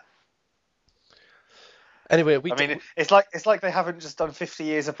 Anyway, it's like they haven't just done 50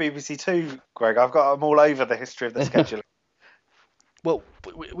 years of BBC Two, Greg. I've got them all over the history of the scheduling. well,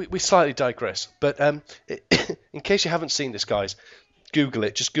 we slightly digress. But in case you haven't seen this, guys, Google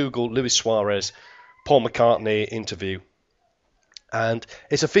it. Just Google Luis Suarez, Paul McCartney interview, and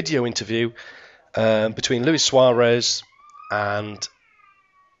it's a video interview between Luis Suarez and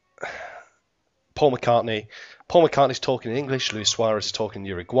Paul McCartney. Paul McCartney's talking in English. Luis Suarez is talking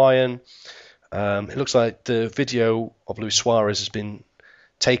Uruguayan. It looks like the video of Luis Suarez has been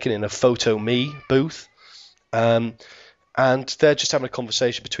taken in a Photo Me booth, and they're just having a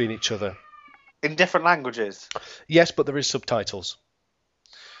conversation between each other. In different languages. Yes, but there is subtitles.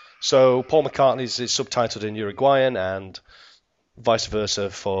 So Paul McCartney's is subtitled in Uruguayan and vice versa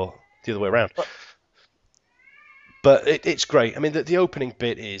for the other way around. But it's great. I mean, the opening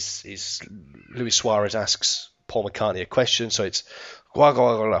bit is Luis Suarez asks Paul McCartney a question, so it's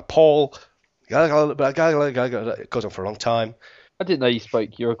Paul. It goes on for a long time. I didn't know you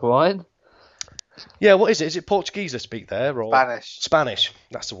spoke Uruguayan. Yeah, what is it? Is it Portuguese they speak there? Or Spanish. Spanish,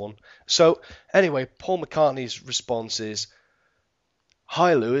 that's the one. So, anyway, Paul McCartney's response is,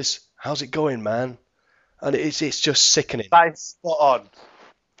 "Hi, Lewis. How's it going, man?" And it's just sickening. That is spot on.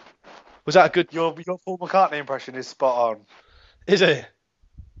 Was that a good... Your Paul McCartney impression is spot on. Is it?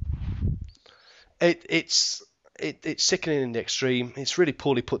 It's sickening in the extreme. It's really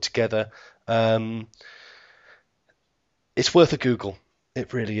poorly put together. It's worth a Google.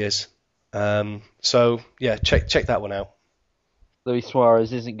 It really is. So yeah, check that one out. Luis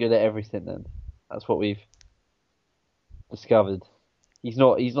Suarez isn't good at everything. Then that's what we've discovered. He's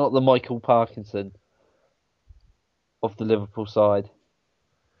not the Michael Parkinson of the Liverpool side.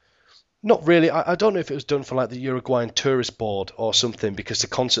 Not really. I don't know if it was done for like the Uruguayan Tourist Board or something, because the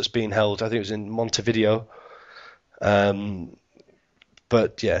concert's being held, I think it was in Montevideo.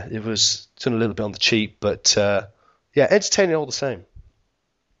 But yeah, it was done a little bit on the cheap, but yeah, entertaining all the same.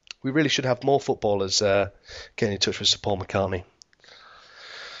 We really should have more footballers getting in touch with Sir Paul McCartney.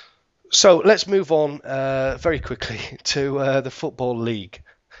 So let's move on very quickly to the Football League.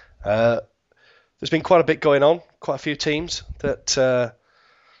 There's been quite a bit going on, quite a few teams that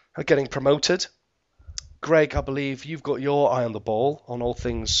are getting promoted. Greg, I believe you've got your eye on the ball on all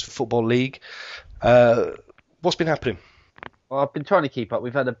things Football League. What's been happening? Well, I've been trying to keep up.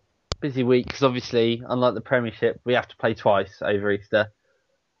 We've had a busy week because obviously, unlike the Premiership, we have to play twice over Easter.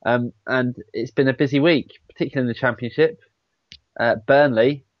 And it's been a busy week, particularly in the Championship.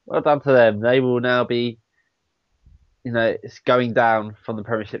 Burnley, well done to them. They will now be, it's going down from the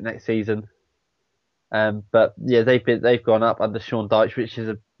Premiership next season. But yeah, they've gone up under Sean Dyche, which is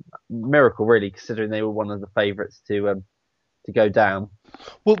a miracle, really, considering they were one of the favourites to go down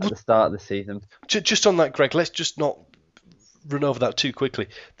at the start of the season. Just on that, Greg, let's just not run over that too quickly.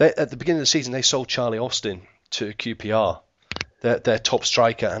 At the beginning of the season, they sold Charlie Austin to QPR, their top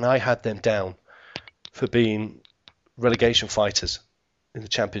striker, and I had them down for being relegation fighters in the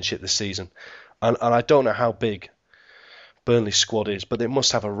Championship this season. And I don't know how big Burnley's squad is, but they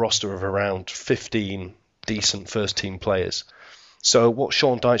must have a roster of around 15 decent first-team players. So what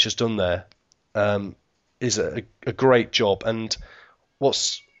Sean Dyche has done there is a great job. And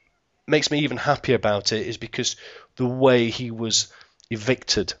what makes me even happier about it is because the way he was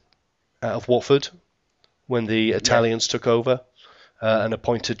evicted out of Watford when the Italians took over and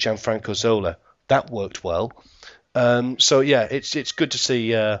appointed Gianfranco Zola, that worked well. So yeah, it's good to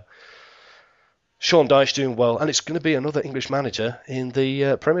see Sean Dyche doing well, and it's going to be another English manager in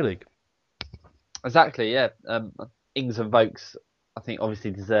the Premier League. Exactly, yeah. Ings and Vokes, I think,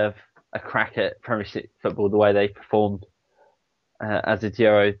 obviously deserve a crack at Premiership football the way they performed as a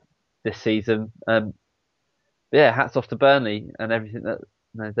duo this season. Yeah, hats off to Burnley and everything that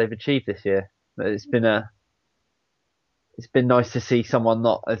they've achieved this year. It's been nice to see someone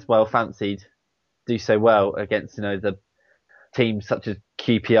not as well fancied do so well against the teams such as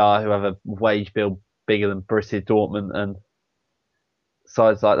QPR, who have a wage bill bigger than Borussia Dortmund and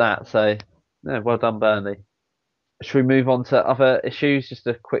sides like that. So, yeah, well done, Burnley. Should we move on to other issues? Just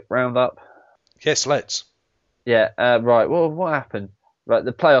a quick roundup. Yes, let's. Yeah, right. Well, what happened? Right,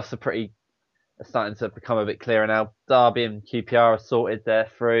 the playoffs are starting to become a bit clearer now. Derby and QPR are sorted. They're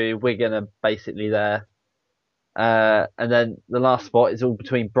through. Wigan are basically there. And then the last spot is all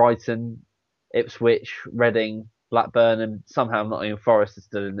between Brighton, Ipswich, Reading, Blackburn, and somehow Nottingham Forest is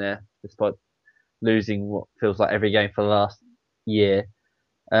still in there, despite losing what feels like every game for the last year.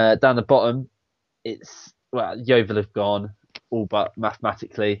 Down the bottom, Yeovil have gone, all but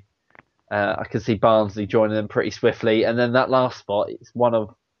mathematically. I can see Barnsley joining them pretty swiftly, and then that last spot, it's one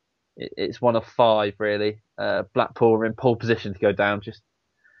of five really. Blackpool are in pole position to go down just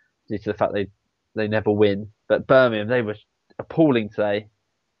due to the fact they never win. But Birmingham, they were appalling today,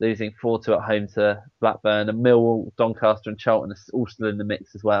 losing 4-2 at home to Blackburn, and Millwall, Doncaster, and Charlton are all still in the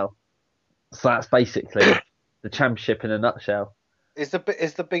mix as well. So that's basically the Championship in a nutshell. Is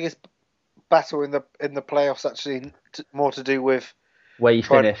the biggest battle in the playoffs actually more to do with where you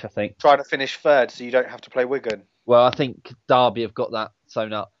finish? I think trying to finish third, so you don't have to play Wigan. Well, I think Derby have got that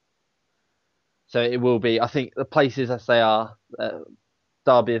sewn up, so it will be. I think the places as they are,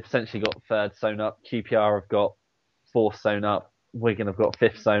 Derby have essentially got third sewn up. QPR have got fourth sewn up. Wigan have got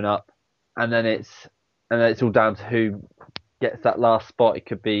fifth sewn up, and then it's all down to who gets that last spot. It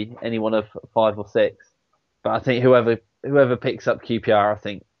could be any one of 5 or 6, but I think whoever picks up QPR, I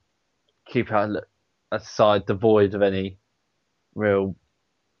think QPR look a side devoid of any real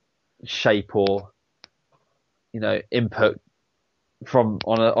shape or input from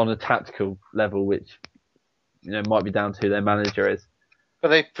on a tactical level, which might be down to who their manager is.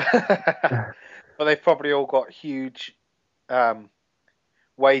 But they've probably all got huge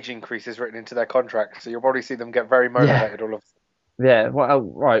wage increases written into their contract, so you'll probably see them get very motivated all of. Yeah. Well,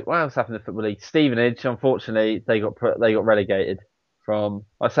 right. What else happened in the Football League? Stevenage, unfortunately, they got relegated from.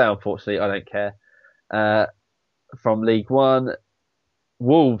 I say unfortunately, I don't care. From League One,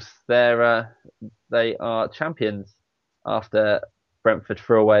 Wolves, they are champions after Brentford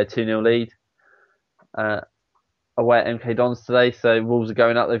threw away a 2-0 lead away at MK Dons today. So Wolves are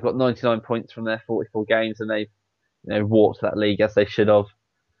going up. They've got 99 points from their 44 games, and they've walked that league as they should have.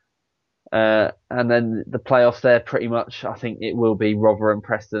 And then the playoffs there, pretty much, I think it will be Rotherham,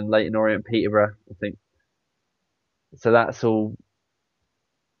 Preston, Leyton Orient, Peterborough, I think. So that's all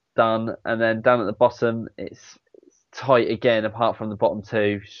done. And then down at the bottom, it's tight again, apart from the bottom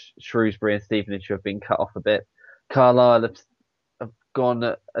two, Shrewsbury and Stevenage, who have been cut off a bit. Carlisle have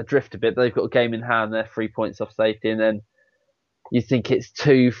gone adrift a bit, but they've got a game in hand. They're 3 points off safety. And then you think it's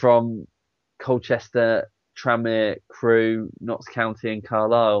 2 from Colchester, Tranmere, Crewe, Notts County and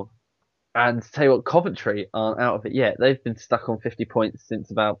Carlisle. And tell you what, Coventry aren't out of it yet. They've been stuck on 50 points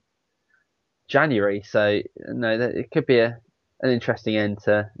since about January. So, no, it could be an interesting end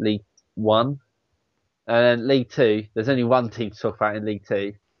to League One. And then League Two, there's only one team to talk about in League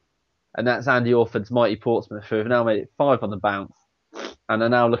Two. And that's Andy Orford's mighty Portsmouth, who have now made it 5 on the bounce. And are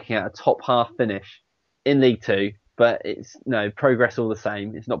now looking at a top half finish in League Two. But it's progress all the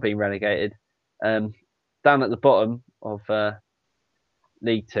same. It's not being relegated. Down at the bottom of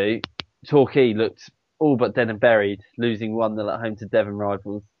League Two, Torquay looked all but dead and buried, losing 1-0 at home to Devon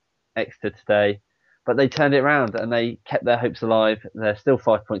rivals Exeter today. But they turned it around and they kept their hopes alive. They're still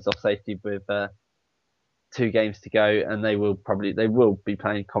 5 points off safety with 2 games to go, and they will be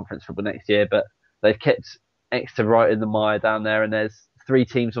playing conference football next year. But they've kept Exeter right in the mire down there, and there's 3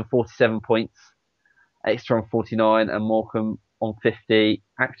 teams on 47 points. Exeter on 49 and Morecambe on 50,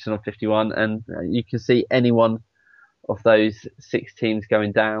 Acton on 51, and you can see any one of those 6 teams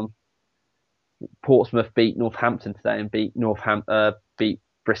going down. Portsmouth beat Northampton today and beat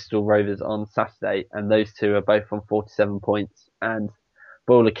Bristol Rovers on Saturday, and those 2 are both on 47 points. And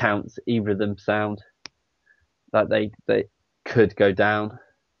by all accounts, either of them sound like they could go down.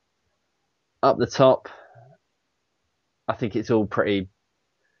 Up the top, I think it's all pretty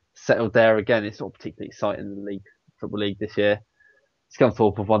settled there again. It's not particularly exciting in the Football League this year.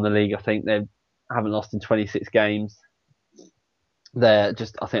 Scunthorpe have won the league. I think they haven't lost in 26 games. They're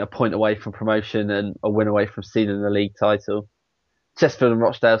just, I think, a point away from promotion and a win away from sealing the league title. Chesterfield and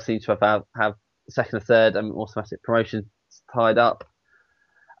Rochdale seem to have second and third and automatic promotion tied up.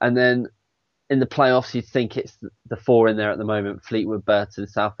 And then in the playoffs, you'd think it's the 4 in there at the moment: Fleetwood, Burton,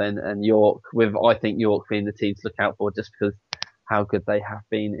 Southend and York, with, I think, York being the team to look out for just because how good they have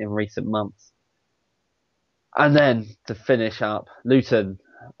been in recent months. And then to finish up, Luton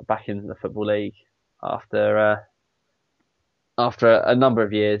back in the Football League after a number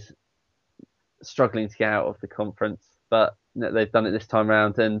of years struggling to get out of the conference, but they've done it this time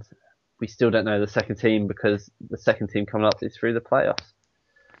round, and we still don't know the second team because the second team coming up is through the playoffs.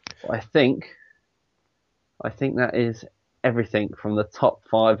 I think that is everything from the top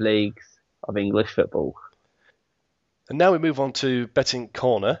 5 leagues of English football. And now we move on to Betting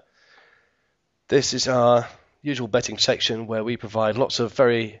Corner. This is our usual betting section where we provide lots of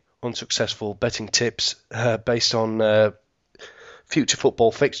very unsuccessful betting tips based on future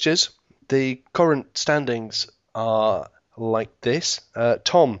football fixtures. The current standings are like this.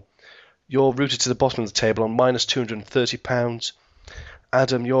 Tom, you're rooted to the bottom of the table on minus £230.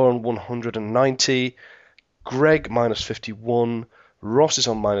 Adam, you're on 190. Greg, minus 51. Ross is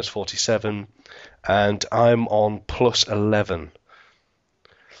on minus 47. And I'm on plus 11.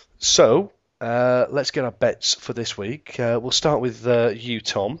 So, let's get our bets for this week. We'll start with you,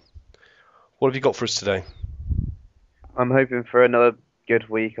 Tom. What have you got for us today? I'm hoping for another good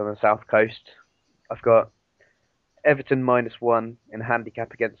week on the South Coast. I've got Everton -1 in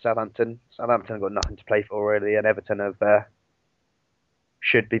handicap against Southampton. Southampton have got nothing to play for really, and Everton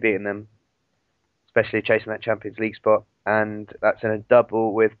should be beating them, especially chasing that Champions League spot. And that's in a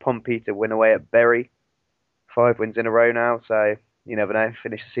double with Pompey to win away at Bury. 5 wins in a row now, so you never know.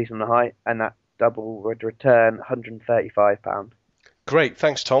 Finish the season on a high, and that double would return £135. Great,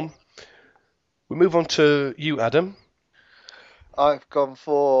 thanks, Tom. We move on to you, Adam. I've gone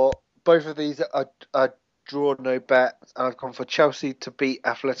for both of these are draw no bet, and I've gone for Chelsea to beat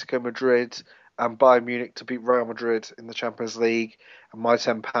Atletico Madrid and Bayern Munich to beat Real Madrid in the Champions League, and my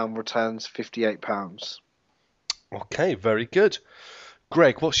 £10 returns £58. Okay, very good.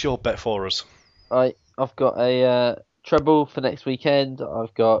 Greg, what's your bet for us? I I've got a treble for next weekend.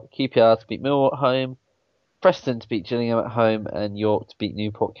 I've got QPR to beat Millwall at home, Preston to beat Gillingham at home, and York to beat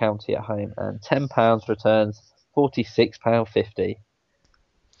Newport County at home. And £10 returns £46.50.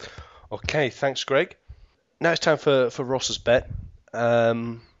 Okay, thanks, Greg. Now it's time for Ross's bet.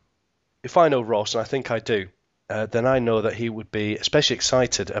 If I know Ross, and I think I do, then I know that he would be especially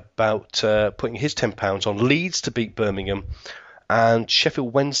excited about putting his £10 on Leeds to beat Birmingham and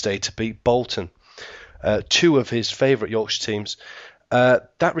Sheffield Wednesday to beat Bolton, two of his favourite Yorkshire teams.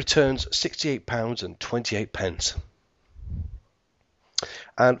 That returns £68.28.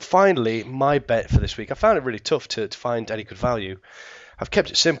 And finally, my bet for this week. I found it really tough to find any good value. I've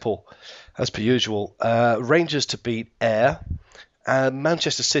kept it simple, as per usual. Rangers to beat Ayr, and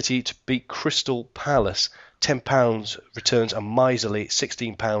Manchester City to beat Crystal Palace. £10 returns a miserly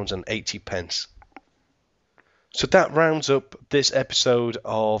 £16.80. So that rounds up this episode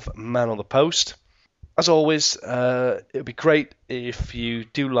of Man on the Post. As always, it would be great if you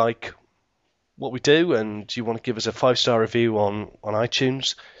do like what we do and you want to give us a 5-star review on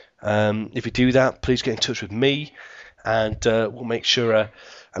iTunes. If you do that, please get in touch with me, and we'll make sure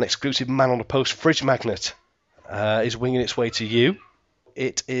an exclusive Man on the Post fridge magnet is winging its way to you.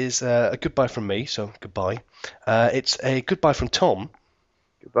 It is a goodbye from me, so goodbye. It's a goodbye from Tom.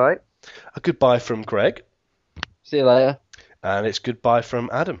 Goodbye. A goodbye from Greg. See you later. And it's goodbye from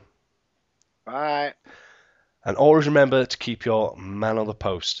Adam. Bye. And always remember to keep your Man on the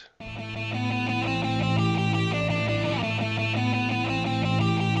Post.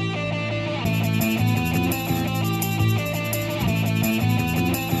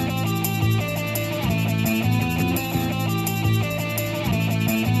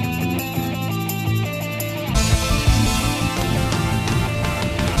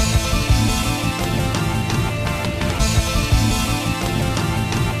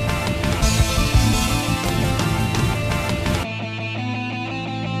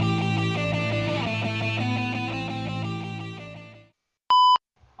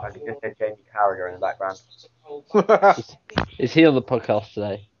 I can just hear Jamie Carragher in the background. Is he on the podcast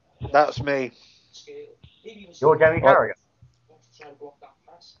today? That's me. You're Jamie Carragher?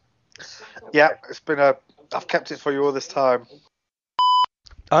 Yeah, I've kept it for you all this time.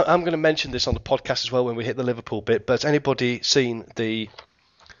 I'm going to mention this on the podcast as well when we hit the Liverpool bit, but has anybody seen the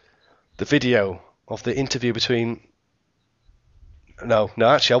video of the interview between... No,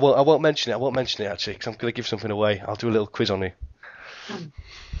 actually, I won't mention it. I won't mention it, actually, because I'm going to give something away. I'll do a little quiz on you.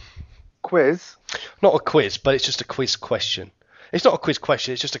 Quiz? Not a quiz, but it's just a quiz question. It's not a quiz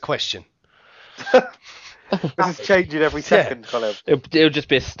question, it's just a question. This is changing every second, Colin. It'll just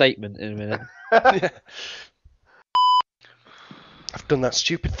be a statement in a minute. Yeah. I've done that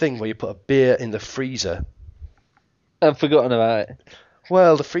stupid thing where you put a beer in the freezer. I've forgotten about it.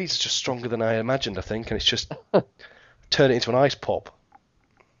 Well, the freezer's just stronger than I imagined, I think, and it's just turn it into an ice pop.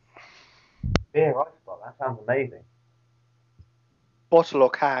 Beer ice pop, that sounds amazing. Bottle or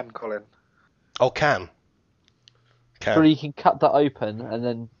can, Colin? Oh, can. So you can cut that open and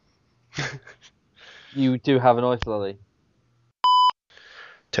then you do have an ice lolly.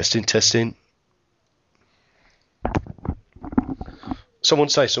 Testing. Someone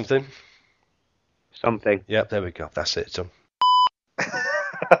say something. Something. Yep, there we go. That's it. Done.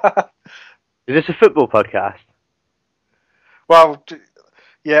 Is this a football podcast? Well,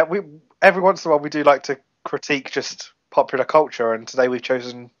 yeah, every once in a while we do like to critique just popular culture, and today we've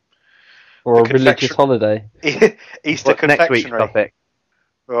chosen Or a religious holiday. Easter confectionery. Next week's topic?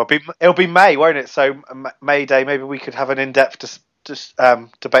 Well, it'll be May, won't it? So May Day, maybe we could have an in-depth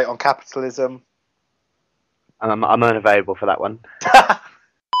debate on capitalism. I'm unavailable for that one.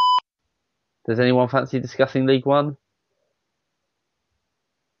 Does anyone fancy discussing League One?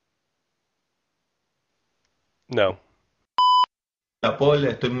 No. Paul,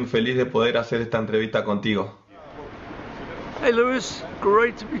 estoy muy feliz de poder hacer esta entrevista contigo. Hey Lewis,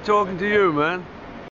 great to be talking to you, man.